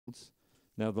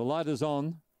Now the light is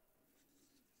on.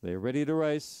 They're ready to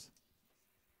race.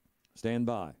 Stand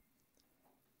by.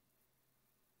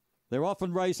 They're off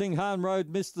and racing. Hahn Road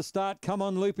missed the start. Come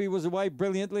On Loopy was away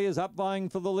brilliantly, is up vying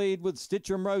for the lead with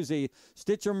Stitchem Rosie.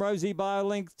 Stitchem Rosie by a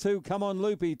length to Come On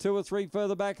Loopy. 2 or 3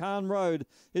 further back. Hahn Road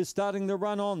is starting to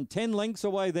run on. 10 lengths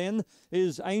away then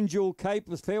is Angel Cape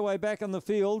with fairway back in the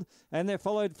field. And they're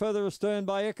followed further astern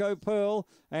by Echo Pearl.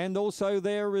 And also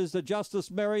there is the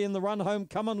Justice Mary in the run home.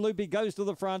 Come On Loopy goes to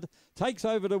the front. Takes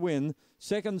over to win.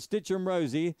 Second Stitchem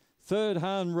Rosie. Third,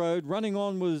 Hahn Road. Running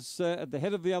on was at the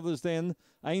head of the others then,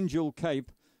 Angel Cape.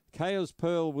 Chaos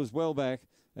Pearl was well back,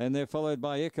 and they're followed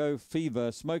by Echo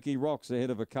Fever. Smoky Rocks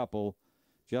ahead of a couple.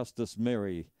 Justice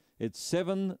Mary. It's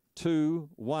 7, 2,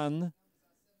 1,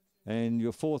 and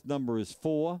your fourth number is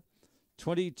 4.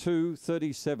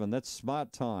 22:37. That's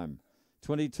smart time.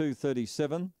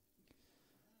 22:37.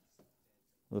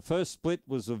 The first split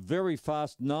was a very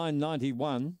fast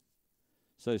 9:91.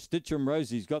 So Stitchem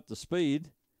Rosie's got the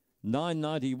speed.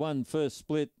 9:91 first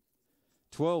split,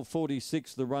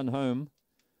 12:46 the run home,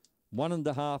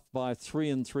 1.5 by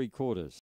 3 3/4.